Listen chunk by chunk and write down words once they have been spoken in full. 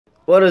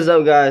What is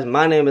up, guys?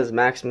 My name is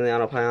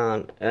Maximilliano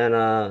payan, and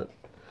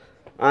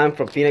I'm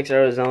from Phoenix,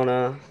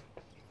 Arizona.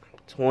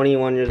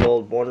 21 years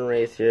old, born and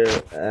raised here,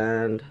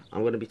 and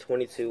I'm gonna be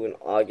 22 in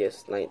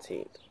August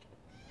 19th.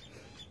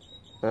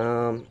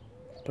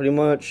 Pretty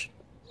much,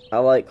 I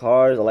like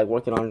cars. I like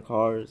working on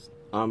cars.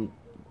 I'm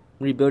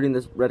rebuilding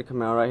this red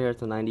Camaro right here.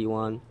 It's a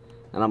 91,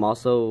 and I'm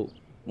also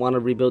want to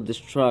rebuild this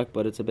truck,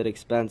 but it's a bit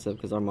expensive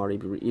because I'm already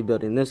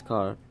rebuilding this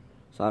car,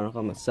 so I don't know if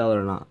I'm gonna sell it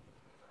or not.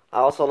 I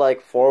also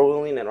like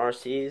four-wheeling and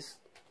RCs.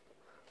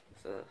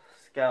 It's a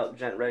Scout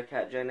Red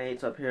Cat Gen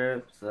 8's up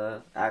here. It's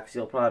a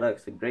Axial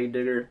Products, a grade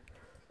digger.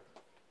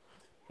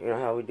 You know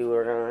how we do it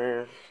around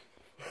here.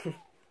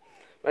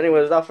 But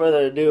anyways, without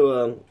further ado,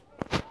 I'm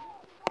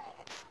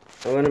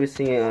going to be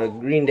singing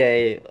Green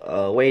Day,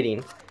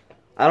 Waiting.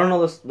 I don't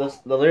know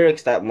the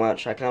lyrics that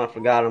much. I kind of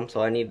forgot them,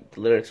 so I need the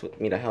lyrics with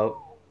me to help.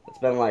 It's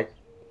been like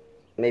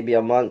maybe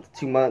a month,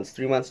 2 months,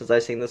 3 months since I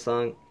sing this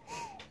song.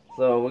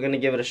 So we're going to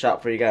give it a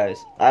shot for you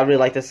guys. I really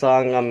like this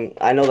song.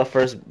 I know the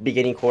first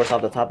beginning chorus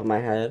off the top of my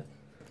head.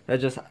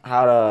 It's just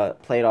how to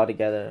play it all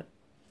together.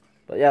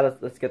 But yeah,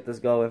 let's get this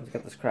going. Let's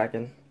get this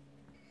cracking.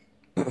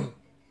 So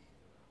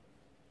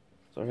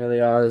here they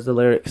are. There's the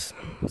lyrics.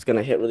 It's going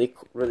to hit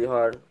really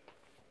hard.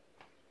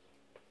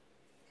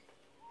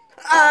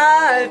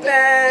 I've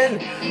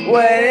been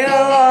waiting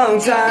a long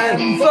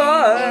time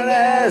for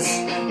this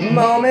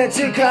moment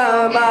to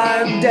come.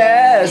 I'm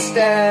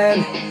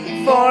destined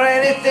for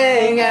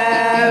anything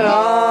at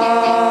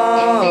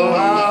all.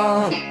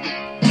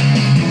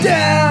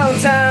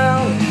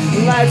 Downtown,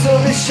 lights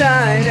will be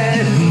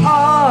shining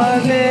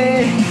on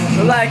me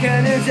like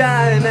a new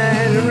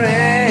diamond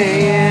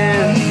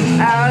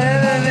ringing out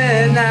in the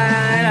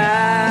midnight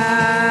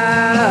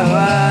hour.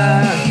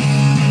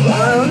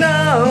 Well,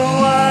 no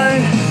one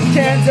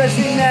can touch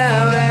me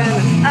now,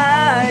 and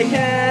I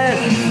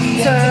can't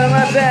turn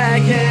my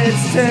back.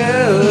 It's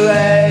too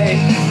late,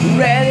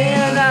 ready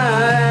or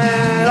not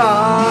at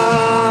all.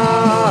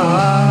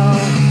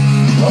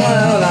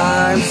 Well,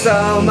 I'm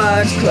so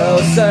much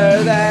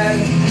closer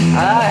than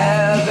I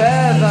have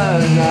ever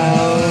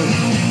known.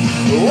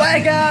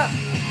 Wake up,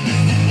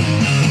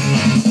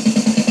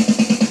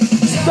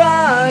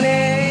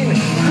 spawning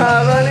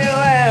of a new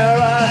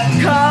era,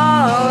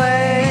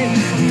 calling.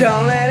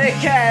 Don't let it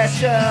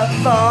catch you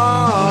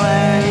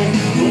falling,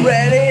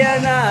 ready or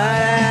not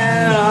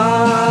at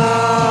all.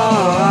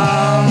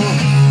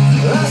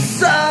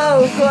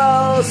 So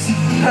close,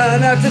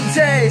 enough to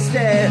taste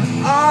it,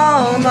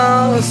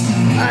 almost.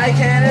 I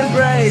can't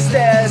embrace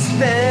this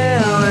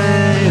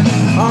feeling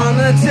on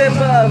the tip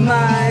of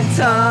my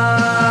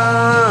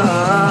tongue.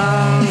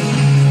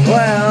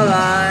 Well,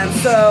 I'm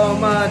so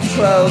much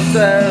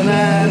closer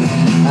than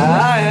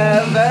I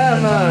have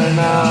ever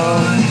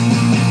known.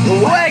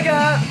 Wake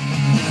up!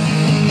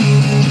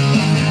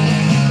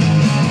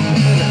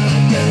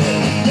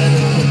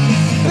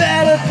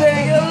 Better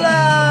think of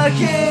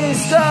lucky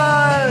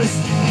stars.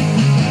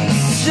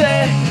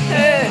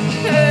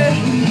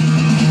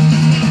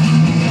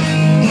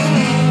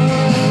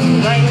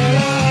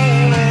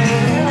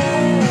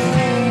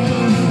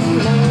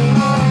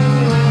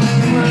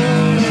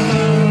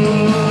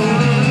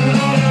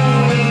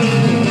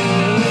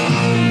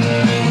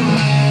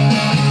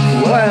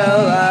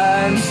 Well,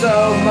 I'm so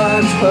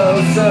much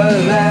closer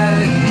than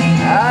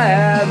I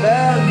have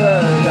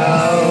ever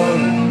known.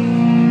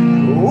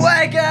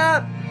 Wake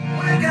up!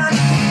 Wake up!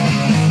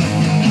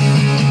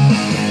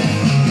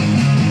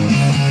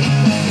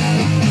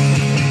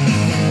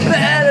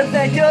 Better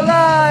thank your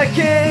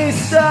lucky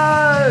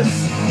stars.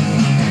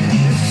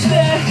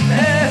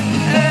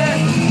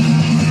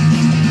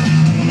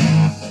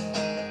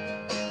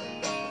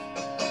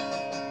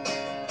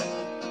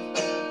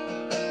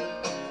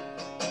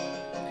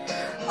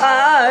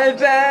 I've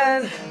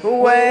been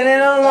waiting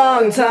a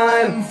long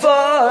time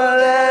for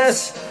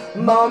this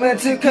moment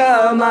to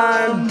come.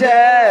 I'm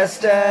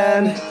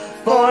destined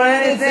for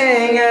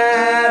anything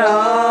at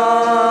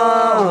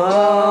all.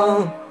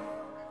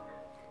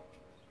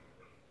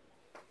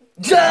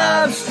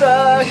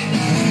 Dumbstruck,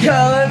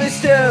 calling me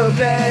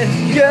stupid.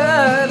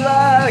 Good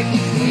luck,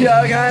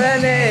 you're gonna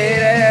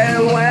need it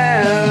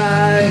when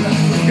I'm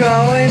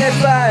going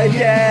if I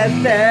get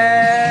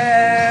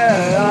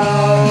there.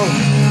 Oh,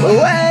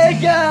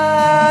 wake up!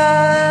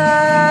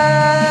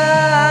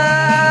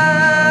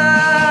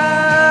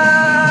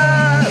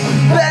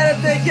 Better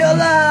thank your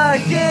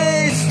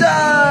lucky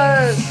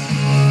stars.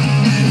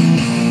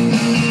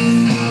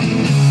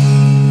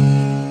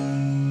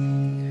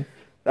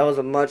 That was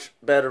a much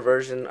better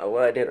version of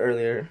what I did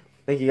earlier.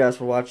 Thank you guys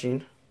for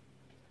watching.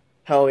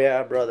 Hell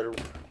yeah, brother.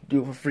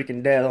 Do it for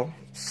freaking Dale.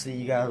 See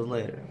you guys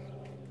later.